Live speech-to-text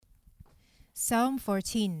Psalm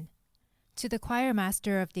 14. To the choir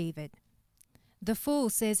master of David. The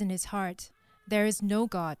fool says in his heart, "There is no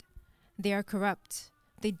God." They are corrupt.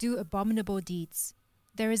 They do abominable deeds.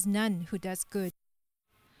 There is none who does good.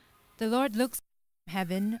 The Lord looks from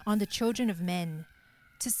heaven on the children of men,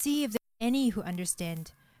 to see if there are any who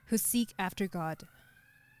understand, who seek after God.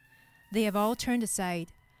 They have all turned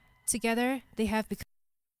aside. Together they have become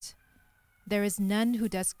corrupt. There is none who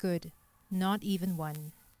does good, not even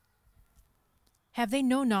one. Have they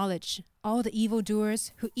no knowledge, all the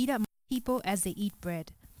evildoers who eat up my people as they eat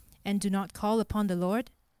bread, and do not call upon the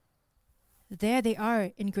Lord? There they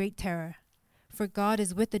are in great terror, for God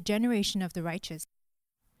is with the generation of the righteous.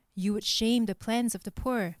 You would shame the plans of the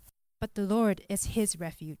poor, but the Lord is his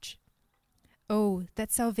refuge. Oh,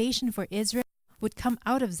 that salvation for Israel would come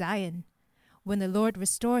out of Zion, when the Lord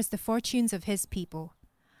restores the fortunes of his people.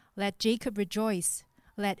 Let Jacob rejoice,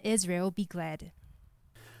 let Israel be glad.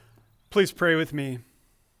 Please pray with me.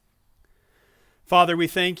 Father, we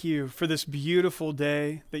thank you for this beautiful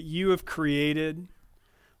day that you have created.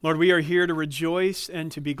 Lord, we are here to rejoice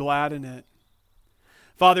and to be glad in it.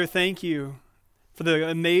 Father, thank you for the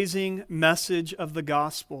amazing message of the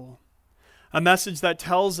gospel, a message that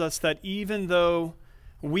tells us that even though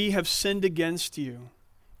we have sinned against you,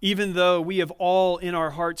 even though we have all in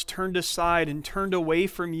our hearts turned aside and turned away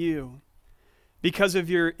from you, because of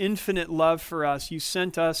your infinite love for us, you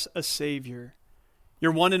sent us a Savior,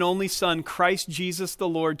 your one and only Son, Christ Jesus the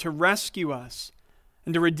Lord, to rescue us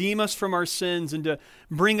and to redeem us from our sins and to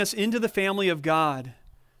bring us into the family of God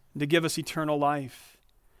and to give us eternal life.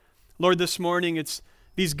 Lord, this morning it's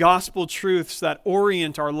these gospel truths that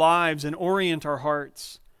orient our lives and orient our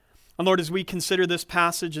hearts. And Lord, as we consider this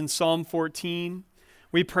passage in Psalm 14,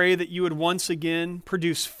 we pray that you would once again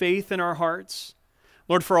produce faith in our hearts.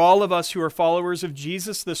 Lord, for all of us who are followers of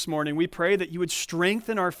Jesus this morning, we pray that you would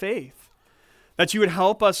strengthen our faith, that you would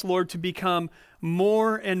help us, Lord, to become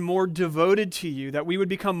more and more devoted to you, that we would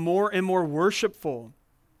become more and more worshipful,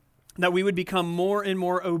 that we would become more and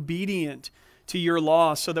more obedient to your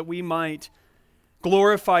law so that we might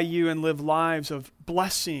glorify you and live lives of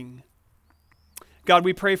blessing. God,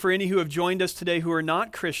 we pray for any who have joined us today who are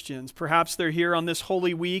not Christians. Perhaps they're here on this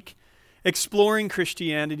Holy Week exploring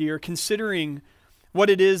Christianity or considering what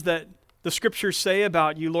it is that the Scriptures say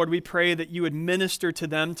about you. Lord, we pray that you would minister to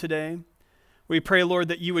them today. We pray, Lord,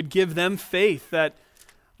 that you would give them faith, that,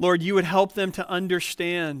 Lord, you would help them to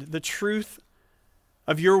understand the truth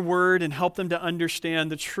of your word and help them to understand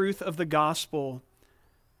the truth of the gospel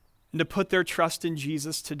and to put their trust in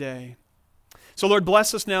Jesus today. So, Lord,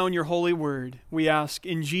 bless us now in your holy word. We ask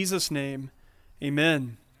in Jesus' name,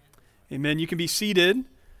 amen. Amen. You can be seated.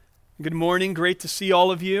 Good morning. Great to see all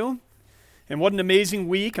of you. And what an amazing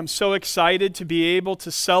week. I'm so excited to be able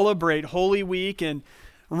to celebrate Holy Week and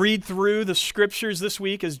read through the scriptures this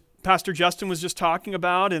week, as Pastor Justin was just talking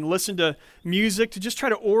about, and listen to music to just try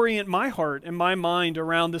to orient my heart and my mind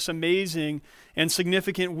around this amazing and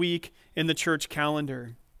significant week in the church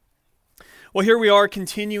calendar. Well, here we are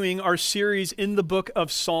continuing our series in the book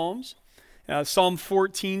of Psalms, Psalm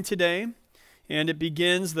 14 today, and it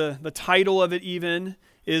begins, the title of it even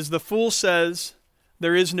is "The Fool Says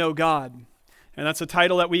There Is No God." And that's a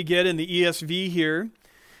title that we get in the ESV here.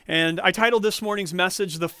 And I titled this morning's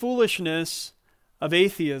message, "The Foolishness of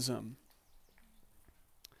Atheism."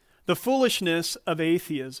 The foolishness of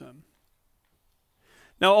atheism.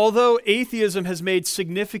 Now, although atheism has made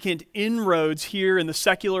significant inroads here in the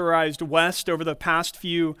secularized West over the past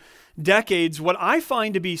few decades, what I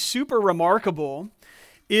find to be super remarkable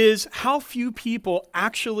is how few people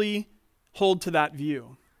actually hold to that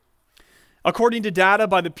view. According to data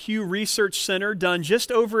by the Pew Research Center done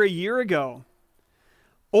just over a year ago,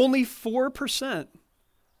 only 4%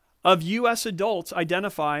 of U.S. adults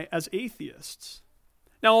identify as atheists.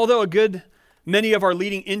 Now, although a good many of our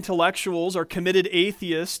leading intellectuals are committed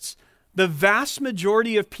atheists, the vast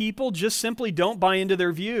majority of people just simply don't buy into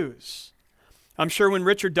their views. I'm sure when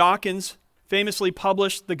Richard Dawkins famously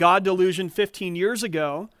published The God Delusion 15 years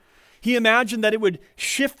ago, he imagined that it would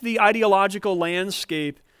shift the ideological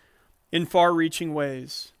landscape in far-reaching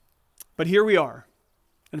ways. But here we are.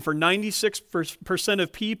 And for 96%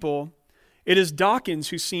 of people, it is Dawkins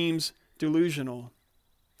who seems delusional.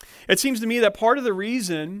 It seems to me that part of the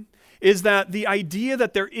reason is that the idea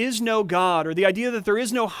that there is no God, or the idea that there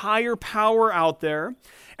is no higher power out there,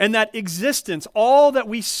 and that existence, all that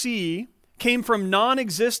we see, came from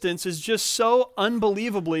non-existence, is just so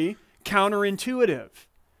unbelievably counterintuitive.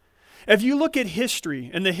 If you look at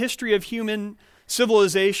history and the history of human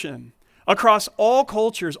civilization, across all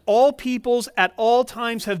cultures, all peoples at all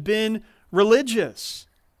times have been religious.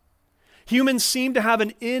 Humans seem to have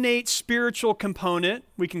an innate spiritual component,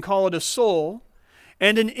 we can call it a soul,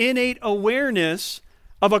 and an innate awareness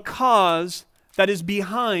of a cause that is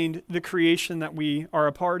behind the creation that we are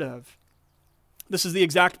a part of. This is the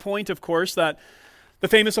exact point, of course, that the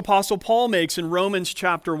famous Apostle Paul makes in Romans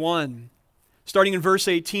chapter 1. Starting in verse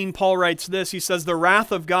 18, Paul writes this. He says, "The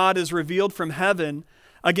wrath of God is revealed from heaven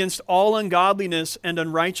against all ungodliness and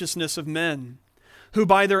unrighteousness of men, who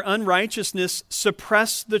by their unrighteousness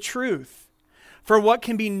suppress the truth. For what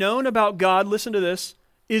can be known about God," listen to this,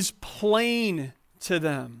 "is plain to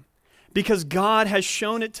them, because God has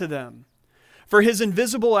shown it to them. For his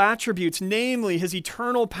invisible attributes, namely his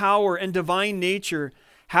eternal power and divine nature,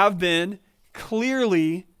 have been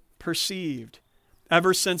clearly perceived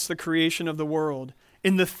ever since the creation of the world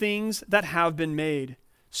in the things that have been made.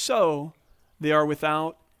 So they are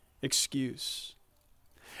without excuse."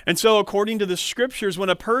 And so according to the scriptures, when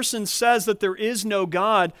a person says that there is no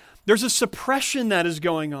God, there's a suppression that is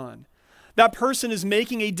going on. That person is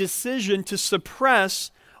making a decision to suppress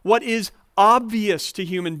what is obvious to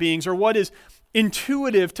human beings, or what is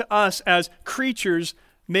intuitive to us as creatures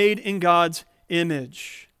made in God's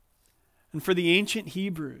image. And for the ancient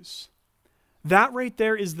Hebrews, that right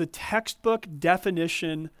there is the textbook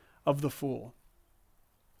definition of the fool.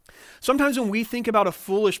 Sometimes when we think about a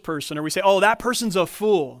foolish person, or we say, "Oh, that person's a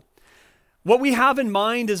fool," what we have in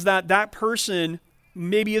mind is that that person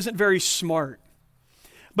maybe isn't very smart.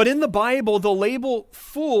 But in the Bible, the label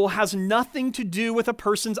fool has nothing to do with a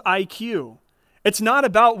person's IQ. It's not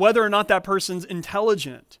about whether or not that person's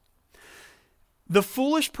intelligent. The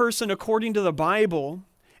foolish person, according to the Bible,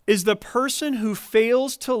 is the person who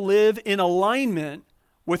fails to live in alignment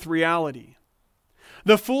with reality.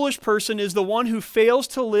 The foolish person is the one who fails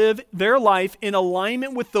to live their life in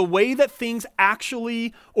alignment with the way that things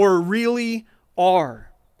actually or really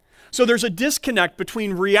are. So there's a disconnect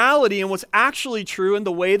between reality and what's actually true in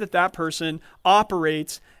the way that that person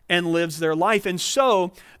operates and lives their life. And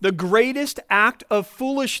so the greatest act of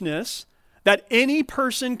foolishness that any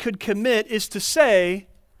person could commit is to say,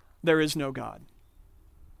 there is no God.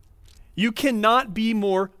 You cannot be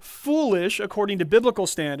more foolish, according to biblical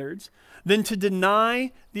standards, than to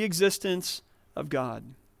deny the existence of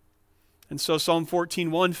God. And so Psalm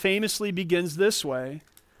 14:1 famously begins this way: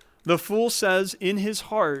 "The fool says in his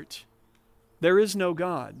heart, there is no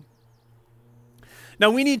God."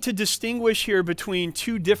 Now we need to distinguish here between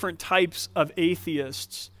two different types of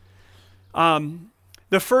atheists.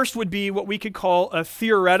 The first would be what we could call a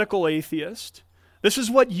theoretical atheist. This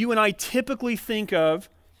is what you and I typically think of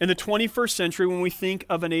in the 21st century when we think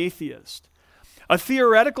of an atheist. A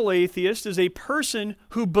theoretical atheist is a person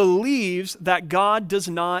who believes that God does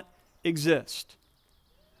not exist.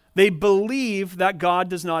 They believe that God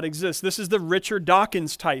does not exist. This is the Richard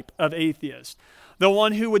Dawkins type of atheist. The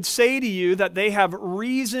one who would say to you that they have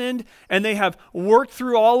reasoned and they have worked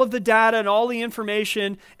through all of the data and all the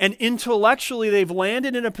information, and intellectually they've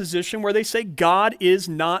landed in a position where they say God is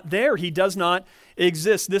not there. He does not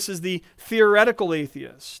exist. This is the theoretical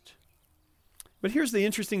atheist. But here's the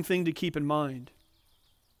interesting thing to keep in mind.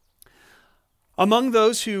 Among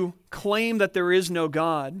those who claim that there is no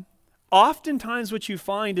God, oftentimes what you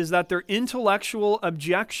find is that their intellectual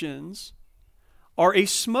objections are a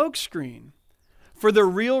smokescreen for the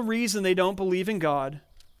real reason they don't believe in God,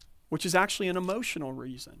 which is actually an emotional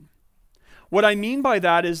reason. What I mean by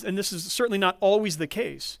that is, and this is certainly not always the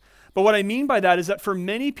case, but what I mean by that is that for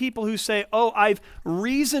many people who say, "Oh, I've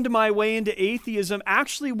reasoned my way into atheism,"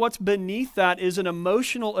 actually what's beneath that is an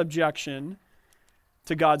emotional objection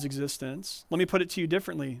to God's existence. Let me put it to you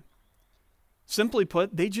differently. Simply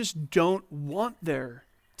put, they just don't want there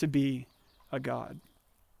to be a God.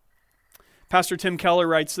 Pastor Tim Keller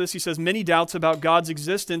writes this. He says, "Many doubts about God's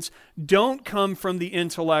existence don't come from the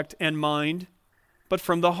intellect and mind, but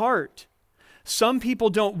from the heart. Some people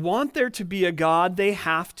don't want there to be a God. They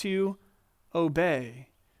have to obey."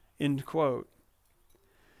 End quote.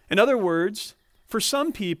 In other words, for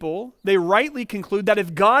some people, they rightly conclude that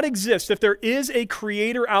if God exists, if there is a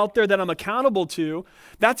creator out there that I'm accountable to,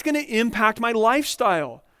 that's going to impact my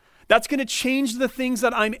lifestyle. That's going to change the things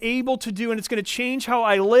that I'm able to do, and it's going to change how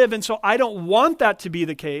I live. And so I don't want that to be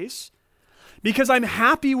the case because I'm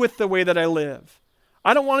happy with the way that I live.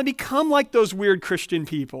 I don't want to become like those weird Christian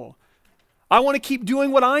people. I want to keep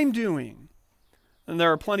doing what I'm doing. And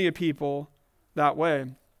there are plenty of people that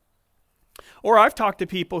way. Or I've talked to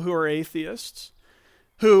people who are atheists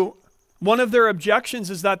who one of their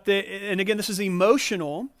objections is that and again, this is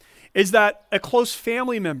emotional, is that a close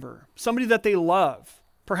family member, somebody that they love,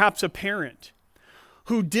 perhaps a parent,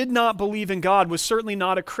 who did not believe in God, was certainly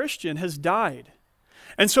not a Christian, has died.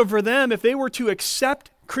 And so for them, if they were to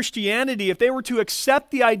accept Christianity, if they were to accept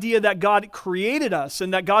the idea that God created us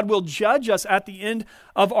and that God will judge us at the end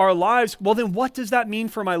of our lives, well, then what does that mean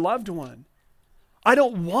for my loved one? I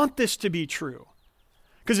don't want this to be true.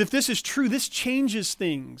 Because if this is true, this changes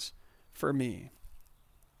things for me.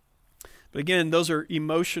 But again, those are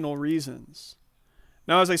emotional reasons.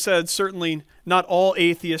 Now, as I said, certainly not all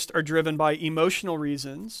atheists are driven by emotional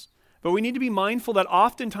reasons, but we need to be mindful that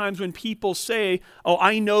oftentimes when people say, oh,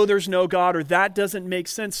 I know there's no God, or that doesn't make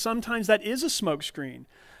sense, sometimes that is a smokescreen.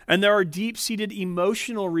 And there are deep-seated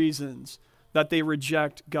emotional reasons that they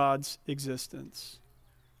reject God's existence.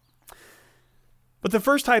 But the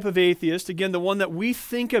first type of atheist, again, the one that we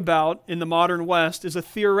think about in the modern West, is a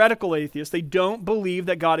theoretical atheist. They don't believe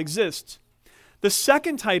that God exists. The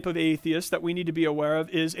second type of atheist that we need to be aware of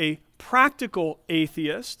is a practical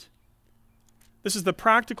atheist. This is the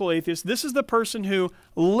practical atheist. This is the person who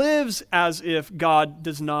lives as if God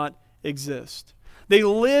does not exist. They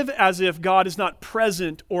live as if God is not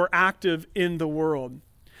present or active in the world.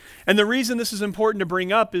 And the reason this is important to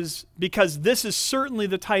bring up is because this is certainly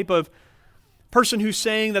the type of person who's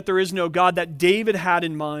saying that there is no God that David had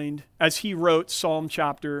in mind as he wrote Psalm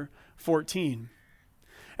chapter 14.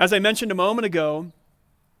 As I mentioned a moment ago,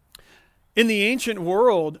 in the ancient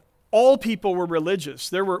world, all people were religious.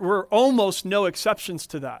 There were almost no exceptions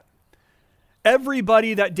to that.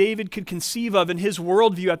 Everybody that David could conceive of in his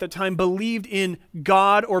worldview at the time believed in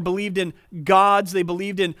God or believed in gods. They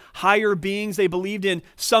believed in higher beings. They believed in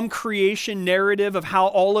some creation narrative of how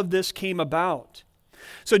all of this came about.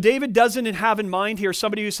 So David doesn't have in mind here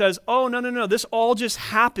somebody who says, oh, no, this all just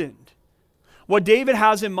happened. What David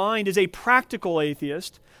has in mind is a practical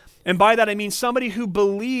atheist. And by that I mean somebody who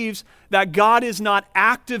believes that God is not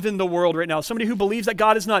active in the world right now. Somebody who believes that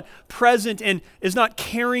God is not present and is not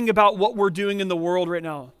caring about what we're doing in the world right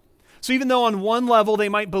now. So even though on one level they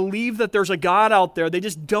might believe that there's a God out there, they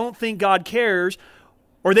just don't think God cares,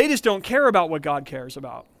 or they just don't care about what God cares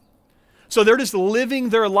about. So they're just living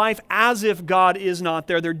their life as if God is not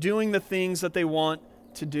there. They're doing the things that they want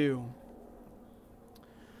to do.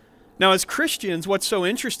 Now, as Christians, what's so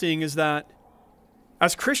interesting is that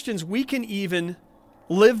as Christians, we can even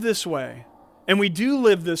live this way. And we do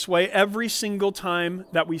live this way every single time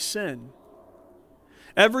that we sin.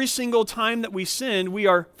 Every single time that we sin, we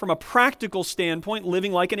are, from a practical standpoint,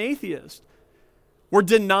 living like an atheist. We're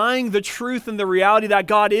denying the truth and the reality that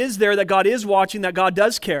God is there, that God is watching, that God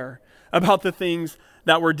does care about the things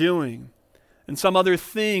that we're doing. And some other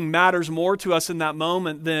thing matters more to us in that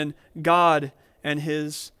moment than God and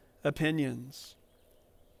His opinions.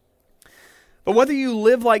 But whether you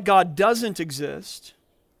live like God doesn't exist,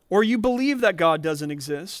 or you believe that God doesn't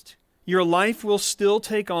exist, your life will still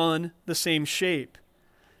take on the same shape.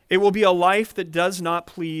 It will be a life that does not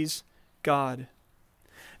please God.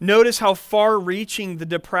 Notice how far-reaching the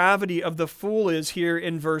depravity of the fool is here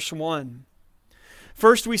in verse 1.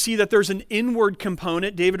 First, we see that there's an inward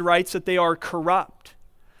component. David writes that they are corrupt.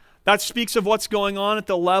 That speaks of what's going on at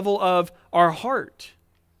the level of our heart.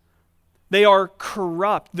 They are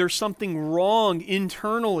corrupt. There's something wrong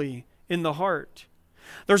internally in the heart.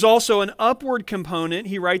 There's also an upward component.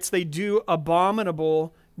 He writes they do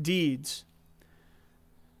abominable deeds.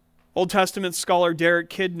 Old Testament scholar Derek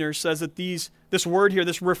Kidner says that this word here,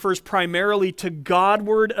 this refers primarily to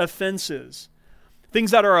Godward offenses.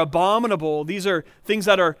 Things that are abominable, these are things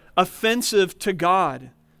that are offensive to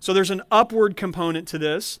God. So there's an upward component to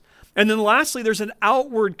this. And then lastly, there's an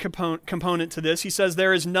outward component to this. He says,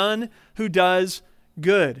 there is none who does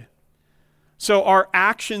good. So our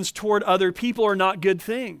actions toward other people are not good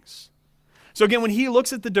things. So again, when he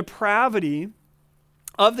looks at the depravity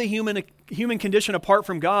of the human condition apart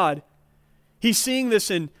from God, he's seeing this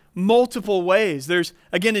in multiple ways. There's,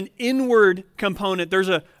 again, an inward component. There's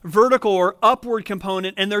a vertical or upward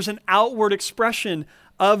component, and there's an outward expression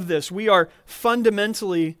of this. We are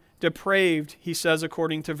fundamentally depraved, he says,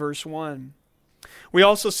 according to verse 1. We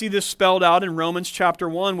also see this spelled out in Romans chapter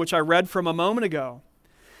 1, which I read from a moment ago.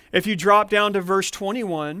 If you drop down to verse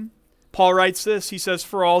 21, Paul writes this. He says,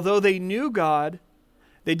 "For although they knew God,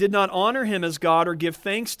 they did not honor him as God or give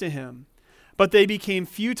thanks to him, but they became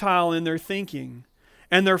futile in their thinking,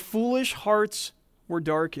 and their foolish hearts were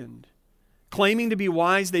darkened. Claiming to be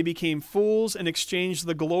wise, they became fools and exchanged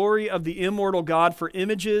the glory of the immortal God for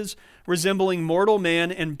images resembling mortal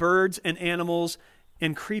man and birds and animals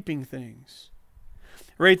and creeping things."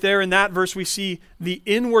 Right there in that verse, we see the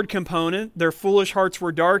inward component, their foolish hearts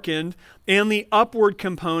were darkened, and the upward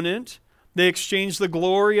component, they exchanged the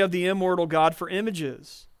glory of the immortal God for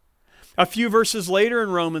images. A few verses later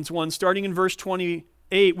in Romans 1, starting in verse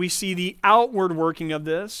 28, we see the outward working of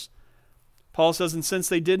this. Paul says, and since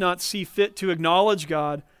they did not see fit to acknowledge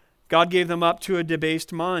God, God gave them up to a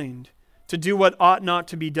debased mind, to do what ought not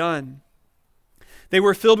to be done. They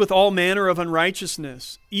were filled with all manner of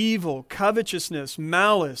unrighteousness, evil, covetousness,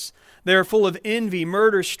 malice. They are full of envy,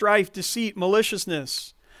 murder, strife, deceit,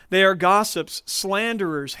 maliciousness. They are gossips,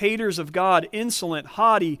 slanderers, haters of God, insolent,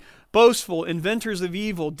 haughty, boastful, inventors of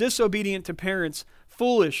evil, disobedient to parents,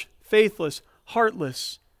 foolish, faithless,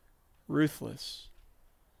 heartless, ruthless.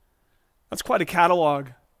 That's quite a catalog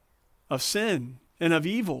of sin and of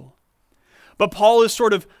evil. But Paul is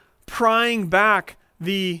sort of prying back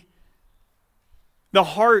the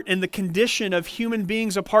heart and the condition of human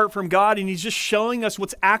beings apart from God, and he's just showing us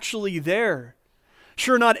what's actually there.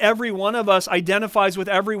 Sure, not every one of us identifies with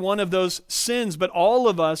every one of those sins, but all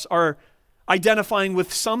of us are identifying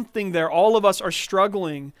with something there. All of us are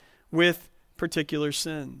struggling with particular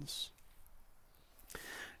sins.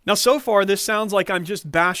 Now, so far, this sounds like I'm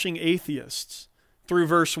just bashing atheists through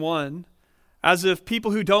verse 1, as if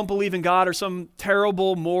people who don't believe in God are some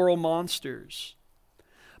terrible moral monsters.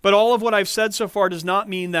 But all of what I've said so far does not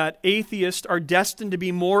mean that atheists are destined to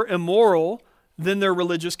be more immoral than their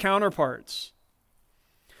religious counterparts.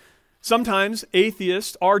 Sometimes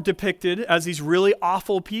atheists are depicted as these really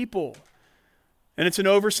awful people, and it's an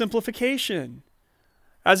oversimplification,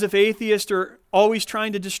 as if atheists are always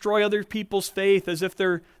trying to destroy other people's faith, as if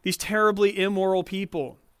they're these terribly immoral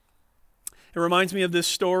people. It reminds me of this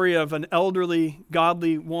story of an elderly,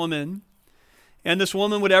 godly woman. And this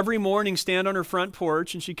woman would every morning stand on her front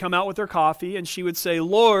porch, and she'd come out with her coffee, and she would say,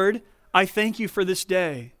 "Lord, I thank you for this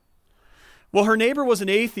day." Well, her neighbor was an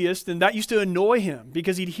atheist, and that used to annoy him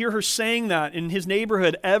because he'd hear her saying that in his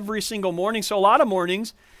neighborhood every single morning. So a lot of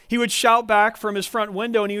mornings, he would shout back from his front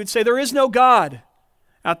window, and he would say, "There is no God,"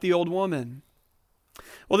 at the old woman.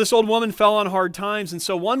 Well, this old woman fell on hard times, and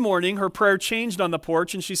so one morning her prayer changed on the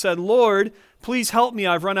porch, and she said, "Lord, please help me.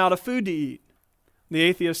 I've run out of food to eat." The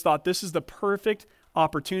atheist thought this is the perfect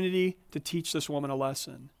opportunity to teach this woman a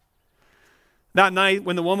lesson. That night,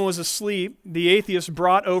 when the woman was asleep, the atheist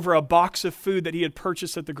brought over a box of food that he had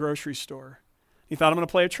purchased at the grocery store. He thought, I'm going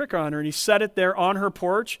to play a trick on her, and he set it there on her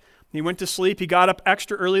porch. He went to sleep. He got up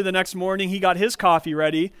extra early the next morning. He got his coffee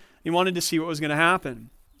ready. He wanted to see what was going to happen.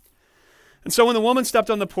 And so when the woman stepped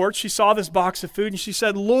on the porch, she saw this box of food, and she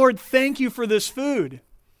said, "Lord, thank you for this food."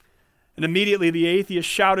 And immediately the atheist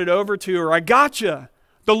shouted over to her, "I gotcha.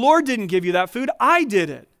 The Lord didn't give you that food. I did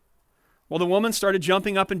it." Well, the woman started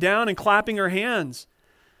jumping up and down and clapping her hands.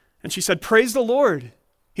 And she said, "Praise the Lord.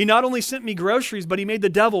 He not only sent me groceries, but he made the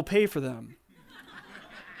devil pay for them."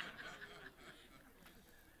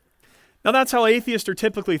 Now that's how atheists are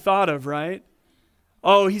typically thought of, right?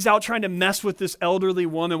 Oh, he's out trying to mess with this elderly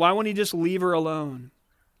woman. Why won't he just leave her alone?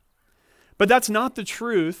 But that's not the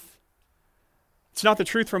truth. It's not the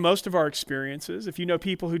truth from most of our experiences. If you know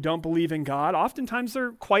people who don't believe in God, oftentimes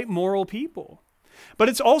they're quite moral people. But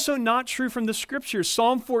it's also not true from the scriptures.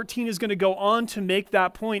 Psalm 14 is going to go on to make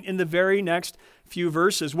that point in the very next few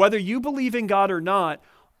verses. Whether you believe in God or not,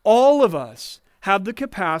 all of us have the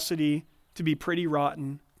capacity to be pretty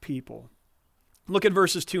rotten people. Look at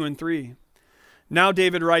verses 2 and 3. Now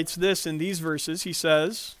David writes this in these verses. He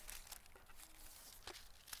says,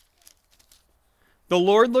 "The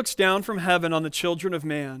Lord looks down from heaven on the children of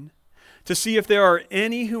man to see if there are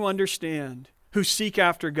any who understand, who seek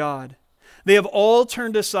after God. They have all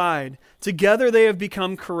turned aside. Together they have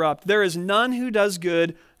become corrupt. There is none who does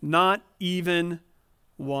good, not even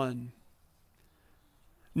one."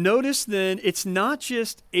 Notice then, it's not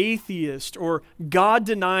just atheists or God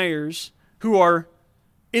deniers who are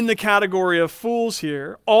in the category of fools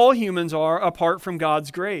here. All humans are apart from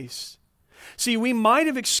God's grace. See, we might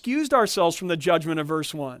have excused ourselves from the judgment of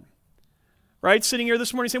verse 1, right? Sitting here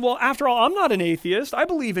this morning saying, well, after all, I'm not an atheist. I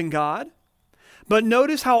believe in God. But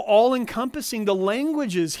notice how all-encompassing the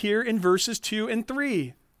language is here in verses 2 and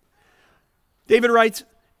 3. David writes,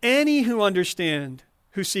 "Any who understand,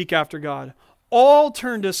 who seek after God, all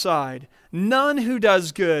turned aside, none who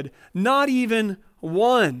does good, not even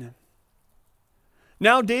one."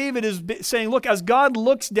 Now David is saying, look, as God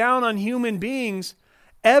looks down on human beings,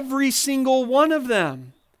 every single one of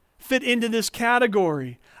them fit into this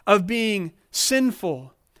category of being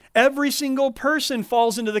sinful. Every single person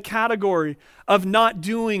falls into the category of not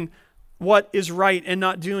doing what is right and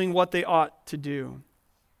not doing what they ought to do.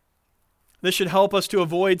 This should help us to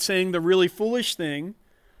avoid saying the really foolish thing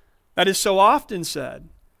that is so often said,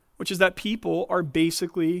 which is that people are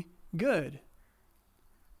basically good.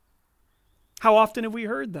 How often have we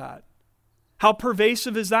heard that? How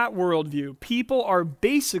pervasive is that worldview? People are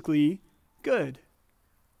basically good.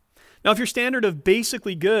 Now, if your standard of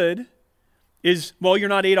basically good is, well, you're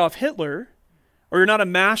not Adolf Hitler, or you're not a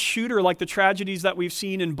mass shooter like the tragedies that we've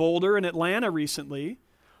seen in Boulder and Atlanta recently,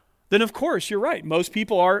 then of course, you're right. Most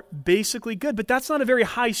people are basically good, but that's not a very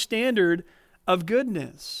high standard of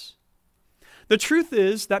goodness. The truth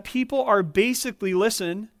is that people are basically,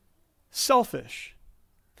 listen, selfish.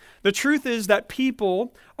 The truth is that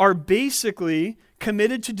people are basically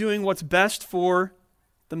committed to doing what's best for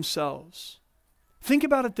themselves. Think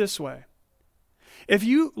about it this way. If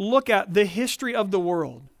you look at the history of the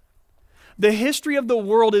world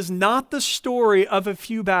is not the story of a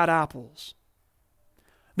few bad apples.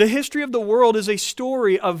 The history of the world is a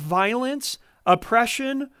story of violence,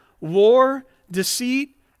 oppression, war,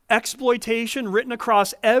 deceit, exploitation written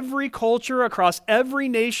across every culture, across every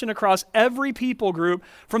nation, across every people group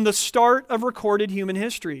from the start of recorded human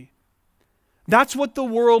history. That's what the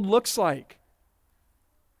world looks like.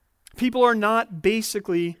 People are not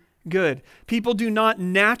basically good. People do not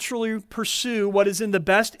naturally pursue what is in the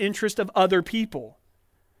best interest of other people.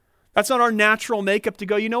 That's not our natural makeup to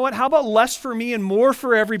go, you know what, how about less for me and more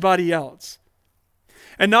for everybody else?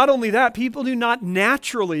 And not only that, people do not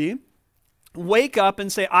naturally wake up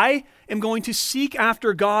and say, I am going to seek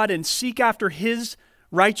after God and seek after His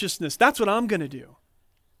righteousness. That's what I'm going to do.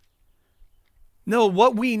 No,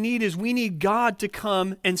 what we need God to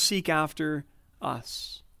come and seek after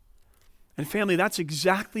us. And family, that's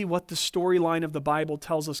exactly what the storyline of the Bible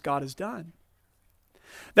tells us God has done.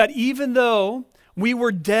 That even though we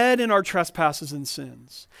were dead in our trespasses and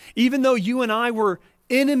sins, even though you and I were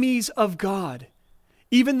enemies of God,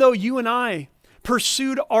 even though you and I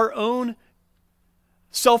pursued our own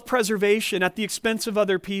self-preservation at the expense of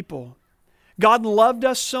other people, God loved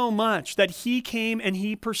us so much that He came and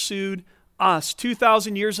He pursued us.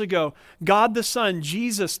 2,000 years ago, God the Son,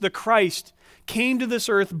 Jesus the Christ, came to this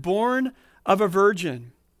earth born of a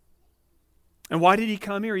virgin. And why did He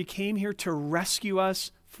come here? He came here to rescue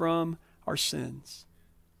us from our sins,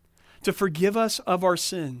 to forgive us of our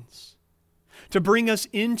sins, to bring us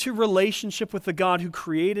into relationship with the God who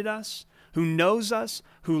created us, who knows us,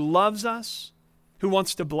 who loves us, who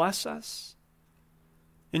wants to bless us.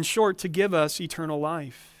 In short, to give us eternal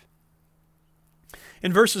life.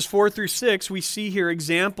 In verses 4 through 6, we see here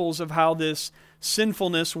examples of how this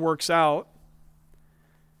sinfulness works out.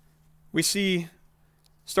 We see,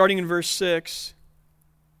 starting in verse 6,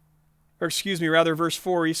 verse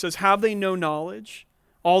 4, he says, have they no knowledge,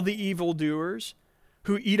 all the evildoers,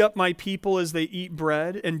 who eat up my people as they eat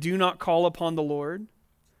bread, and do not call upon the Lord?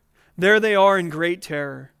 There they are in great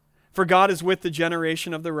terror, for God is with the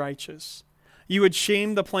generation of the righteous. You would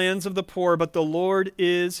shame the plans of the poor, but the Lord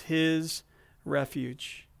is his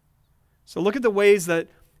refuge. So look at the ways that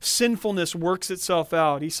sinfulness works itself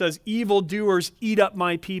out. He says, evildoers eat up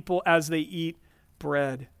my people as they eat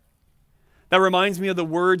bread. That reminds me of the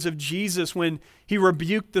words of Jesus when he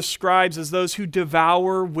rebuked the scribes as those who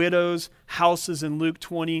devour widows' houses in Luke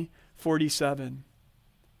 20:47.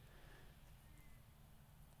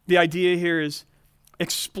 The idea here is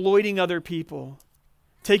exploiting other people,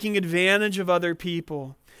 taking advantage of other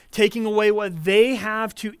people, taking away what they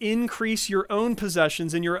have to increase your own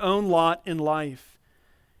possessions and your own lot in life.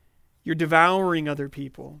 You're devouring other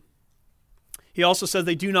people. He also says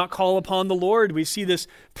they do not call upon the Lord. We see this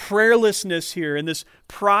prayerlessness here and this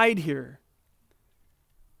pride here.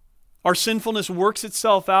 Our sinfulness works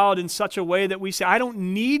itself out in such a way that we say, I don't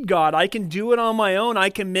need God. I can do it on my own. I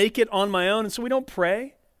can make it on my own. And so we don't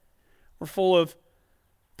pray. We're full of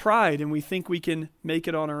pride and we think we can make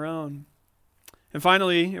it on our own. And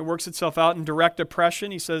finally, it works itself out in direct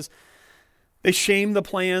oppression. He says, they shame the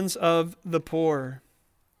plans of the poor.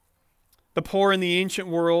 The poor in the ancient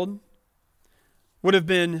world would have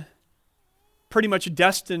been pretty much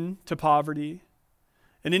destined to poverty.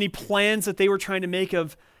 And any plans that they were trying to make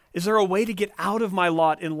of, is there a way to get out of my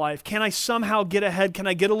lot in life? Can I somehow get ahead? Can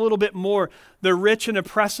I get a little bit more? The rich and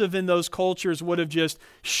oppressive in those cultures would have just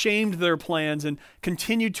shamed their plans and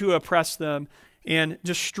continued to oppress them and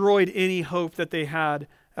destroyed any hope that they had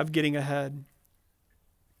of getting ahead.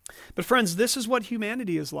 But friends, this is what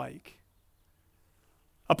humanity is like.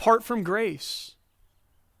 Apart from grace,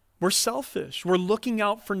 we're selfish. We're looking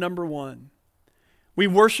out for number one. We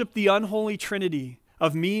worship the unholy trinity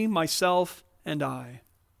of me, myself, and I.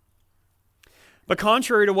 But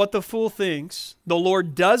contrary to what the fool thinks, the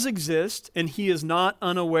Lord does exist and he is not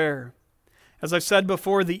unaware. As I've said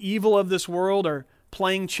before, the evil of this world are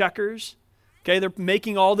playing checkers. Okay, they're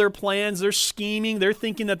making all their plans, they're scheming, they're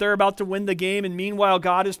thinking that they're about to win the game, and meanwhile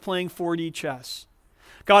God is playing 4D chess.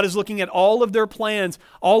 God is looking at all of their plans,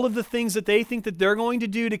 all of the things that they think that they're going to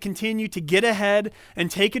do to continue to get ahead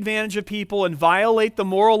and take advantage of people and violate the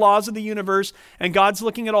moral laws of the universe, and God's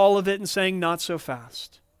looking at all of it and saying, not so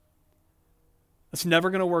fast. That's never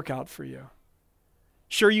going to work out for you.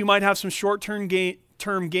 Sure, you might have some short-term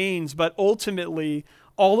gains, but ultimately,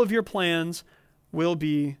 all of your plans will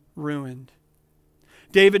be ruined.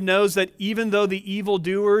 David knows that even though the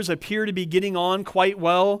evildoers appear to be getting on quite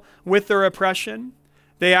well with their oppression,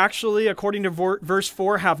 they actually, according to verse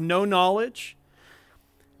 4, have no knowledge.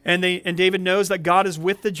 And David knows that God is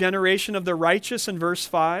with the generation of the righteous in verse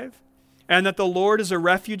 5, and that the Lord is a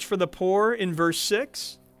refuge for the poor in verse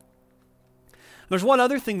 6. There's one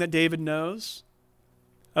other thing that David knows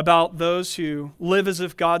about those who live as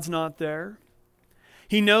if God's not there.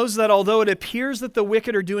 He knows that although it appears that the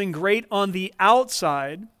wicked are doing great on the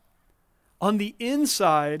outside, on the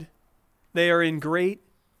inside, they are in great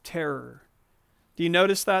terror. Do you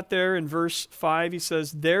notice that there in verse 5? He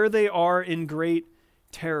says, there they are in great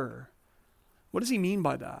terror. What does he mean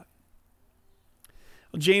by that?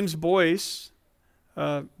 Well, James Boyce,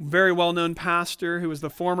 a very well-known pastor who was the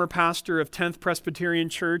former pastor of 10th Presbyterian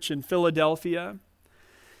Church in Philadelphia,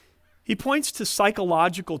 he points to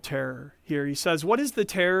psychological terror here. He says, what is the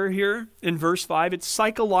terror here in verse 5? It's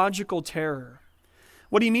psychological terror.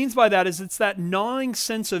 What he means by that is it's that gnawing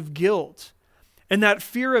sense of guilt and that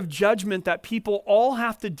fear of judgment that people all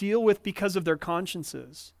have to deal with because of their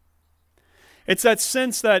consciences. It's that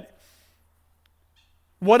sense that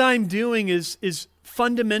what I'm doing is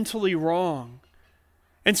fundamentally wrong.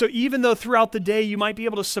 And so even though throughout the day you might be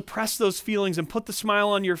able to suppress those feelings and put the smile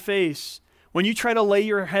on your face, when you try to lay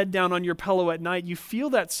your head down on your pillow at night, you feel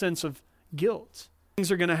that sense of guilt.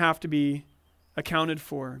 Things are going to have to be accounted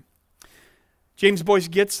for. James Boyce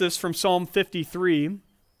gets this from Psalm 53,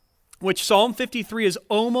 which Psalm 53 is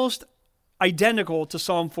almost identical to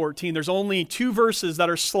Psalm 14. There's only 2 verses that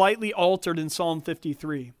are slightly altered in Psalm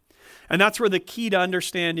 53. And that's where the key to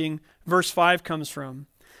understanding verse 5 comes from.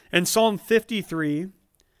 In Psalm 53,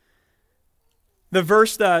 the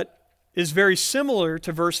verse that is very similar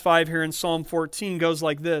to verse 5 here in Psalm 14 goes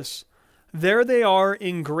like this. There they are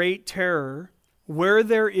in great terror, where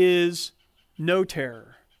there is no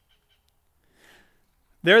terror.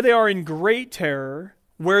 There they are in great terror,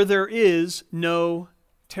 where there is no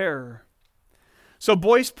terror. So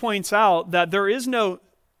Boyce points out that there is no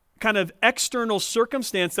kind of external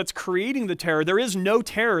circumstance that's creating the terror. There is no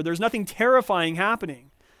terror. There's nothing terrifying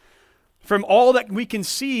happening. From all that we can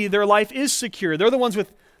see, their life is secure. They're the ones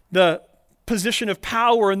with the position of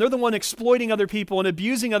power, and they're the one exploiting other people and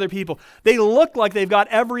abusing other people. They look like they've got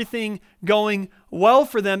everything going well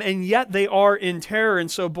for them, and yet they are in terror.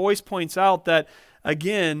 And so Boyce points out that,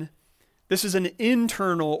 again, this is an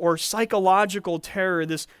internal or psychological terror,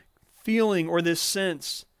 this feeling or this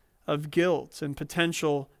sense of guilt and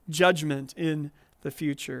potential judgment in the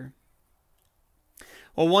future.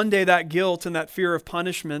 Well, one day that guilt and that fear of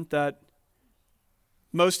punishment that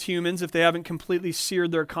most humans, if they haven't completely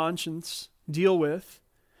seared their conscience, deal with,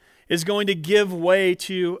 is going to give way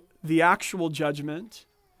to the actual judgment,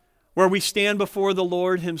 where we stand before the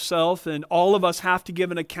Lord himself and all of us have to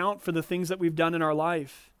give an account for the things that we've done in our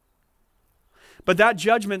life. But that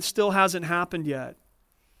judgment still hasn't happened yet.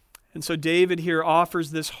 And so David here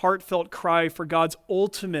offers this heartfelt cry for God's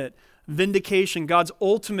ultimate vindication, God's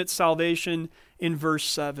ultimate salvation in verse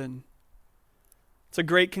 7. It's a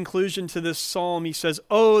great conclusion to this psalm. He says,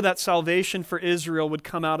 "Oh, that salvation for Israel would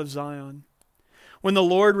come out of Zion. When the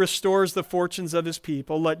Lord restores the fortunes of his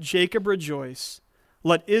people, let Jacob rejoice,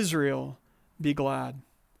 let Israel be glad."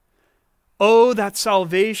 Oh, that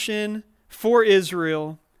salvation for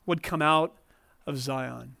Israel would come out of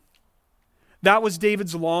Zion. That was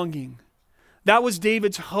David's longing. That was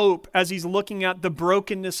David's hope as he's looking at the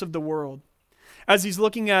brokenness of the world, as he's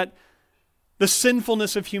looking at the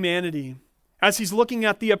sinfulness of humanity, as he's looking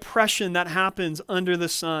at the oppression that happens under the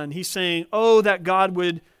sun. He's saying, oh, that God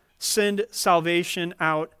would send salvation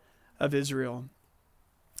out of Israel.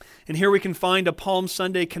 And here we can find a Palm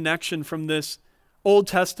Sunday connection from this Old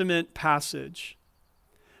Testament passage.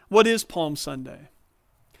 What is Palm Sunday?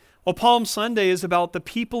 Well, Palm Sunday is about the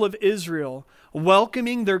people of Israel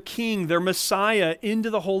welcoming their king, their Messiah,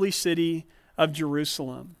 into the holy city of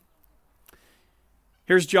Jerusalem.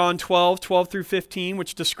 Here's John 12 through 15,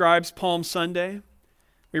 which describes Palm Sunday.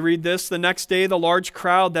 We read this: "The next day, the large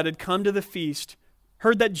crowd that had come to the feast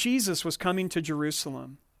heard that Jesus was coming to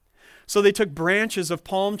Jerusalem. So they took branches of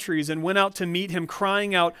palm trees and went out to meet him,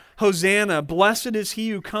 crying out, 'Hosanna, blessed is he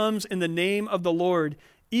who comes in the name of the Lord,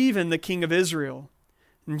 even the King of Israel.'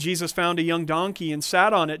 And Jesus found a young donkey and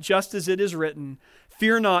sat on it, just as it is written,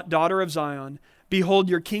 'Fear not, daughter of Zion. Behold,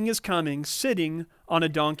 your king is coming, sitting on a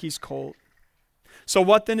donkey's colt.'" So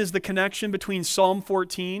what then is the connection between Psalm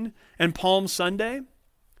 14 and Palm Sunday?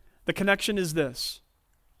 The connection is this.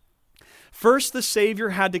 First, the Savior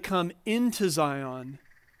had to come into Zion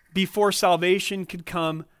before salvation could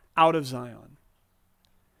come out of Zion.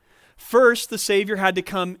 First, the Savior had to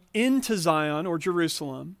come into Zion or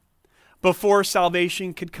Jerusalem before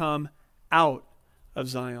salvation could come out of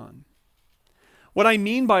Zion. What I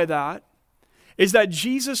mean by that is that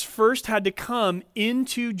Jesus first had to come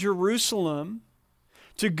into Jerusalem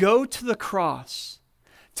to go to the cross,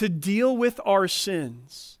 to deal with our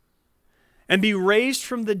sins, and be raised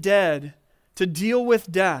from the dead to deal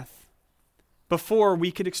with death before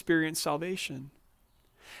we could experience salvation.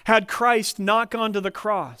 Had Christ not gone to the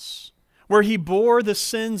cross, where he bore the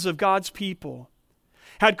sins of God's people,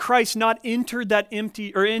 had Christ not entered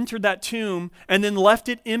that tomb and then left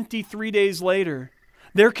it empty 3 days later,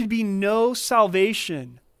 there could be no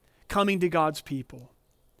salvation coming to God's people.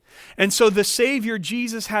 And so the Savior,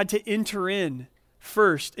 Jesus, had to enter in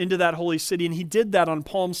first into that holy city, and he did that on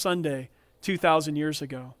Palm Sunday 2,000 years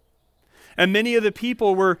ago. And many of the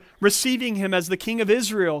people were receiving him as the King of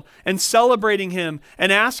Israel and celebrating him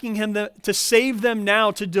and asking him to save them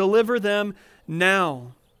now, to deliver them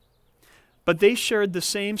now. But they shared the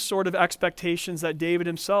same sort of expectations that David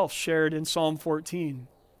himself shared in Psalm 14.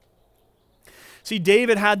 See,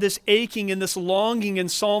 David had this aching and this longing in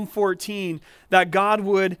Psalm 14 that God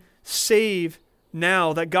would save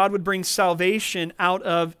now, that God would bring salvation out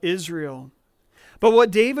of Israel. But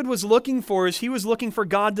what David was looking for is he was looking for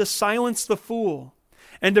God to silence the fool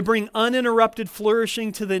and to bring uninterrupted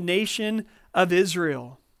flourishing to the nation of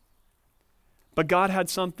Israel. But God had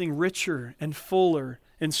something richer and fuller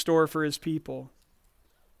in store for his people.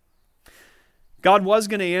 God was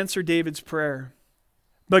going to answer David's prayer,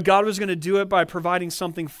 but God was going to do it by providing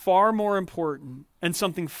something far more important and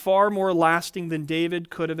something far more lasting than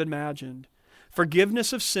David could have imagined: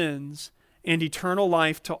 forgiveness of sins and eternal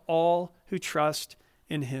life to all who trust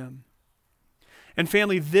in him. And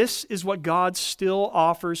family, this is what God still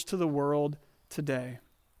offers to the world today.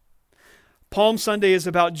 Palm Sunday is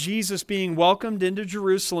about Jesus being welcomed into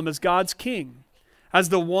Jerusalem as God's king, as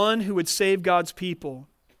the one who would save God's people.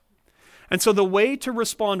 And so the way to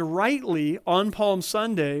respond rightly on Palm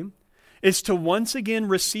Sunday is to once again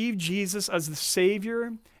receive Jesus as the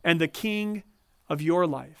Savior and the King of your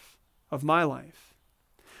life, of my life.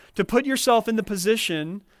 To put yourself in the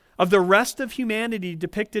position of the rest of humanity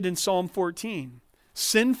depicted in Psalm 14,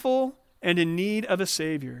 sinful and in need of a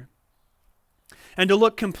Savior. And to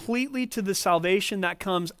look completely to the salvation that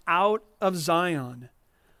comes out of Zion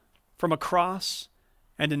from a cross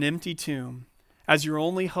and an empty tomb as your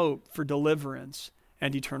only hope for deliverance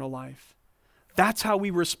and eternal life. That's how we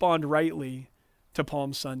respond rightly to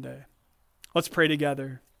Palm Sunday. Let's pray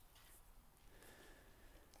together.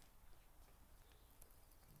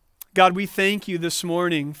 God, we thank you this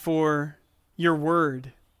morning for your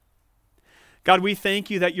word. God, we thank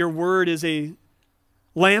you that your word is a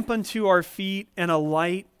lamp unto our feet and a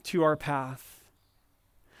light to our path.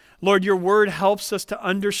 Lord, your word helps us to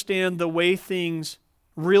understand the way things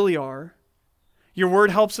really are. Your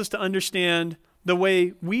word helps us to understand the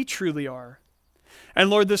way we truly are. And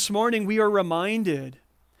Lord, this morning we are reminded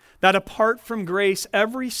that apart from grace,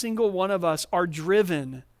 every single one of us are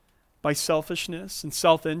driven by selfishness and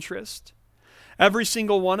self-interest. Every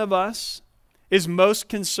single one of us is most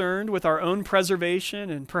concerned with our own preservation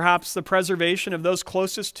and perhaps the preservation of those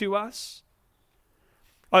closest to us.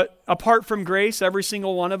 Apart from grace, every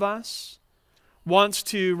single one of us wants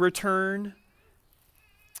to return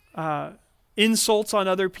insults on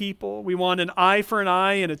other people. We want an eye for an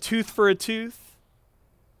eye and a tooth for a tooth.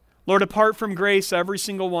 Lord, apart from grace, every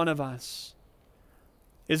single one of us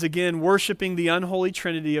is again worshiping the unholy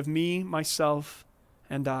trinity of me, myself,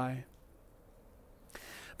 and I.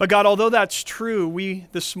 But God, although that's true, we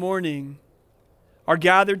this morning are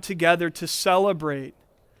gathered together to celebrate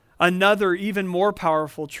another even more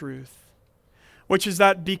powerful truth, which is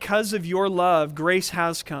that because of your love, grace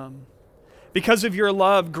has come. Because of your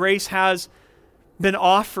love, grace has been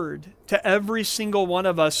offered to every single one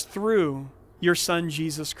of us through your Son,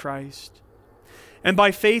 Jesus Christ. And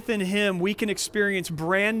by faith in him, we can experience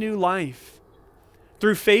brand new life.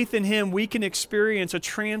 Through faith in him, we can experience a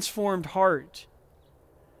transformed heart.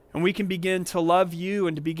 And we can begin to love you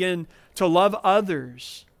and to begin to love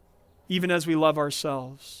others, even as we love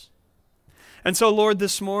ourselves. And so, Lord,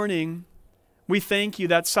 this morning, we thank you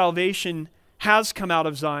that salvation has come out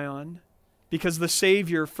of Zion because the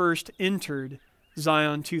Savior first entered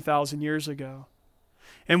Zion 2,000 years ago.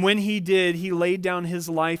 And when he did, he laid down his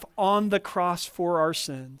life on the cross for our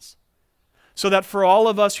sins, so that for all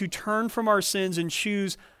of us who turn from our sins and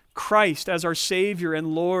choose Christ as our Savior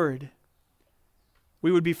and Lord,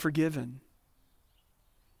 we would be forgiven.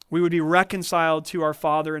 We would be reconciled to our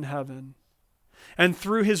Father in heaven, And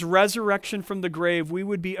through his resurrection from the grave, we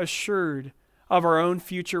would be assured of our own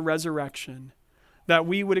future resurrection, that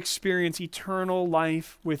we would experience eternal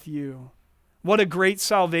life with you. What a great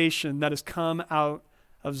salvation that has come out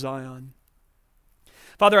of Zion.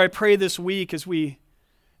 Father, I pray this week as we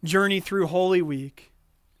journey through Holy Week,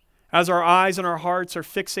 as our eyes and our hearts are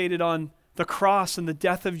fixated on the cross and the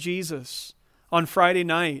death of Jesus on Friday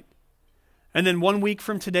night, and then 1 week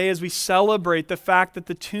from today as we celebrate the fact that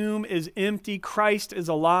the tomb is empty, Christ is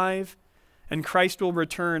alive, and Christ will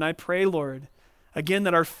return, I pray, Lord, again,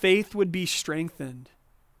 that our faith would be strengthened.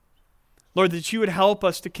 Lord, that you would help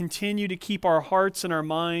us to continue to keep our hearts and our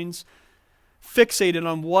minds fixated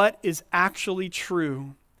on what is actually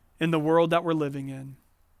true in the world that we're living in.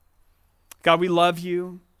 God, we love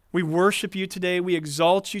you. We worship you today. We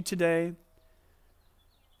exalt you today.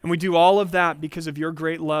 And we do all of that because of your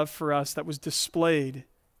great love for us that was displayed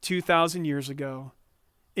 2,000 years ago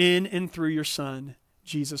in and through your Son,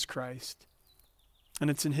 Jesus Christ. And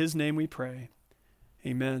it's in his name we pray.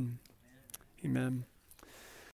 Amen. Amen.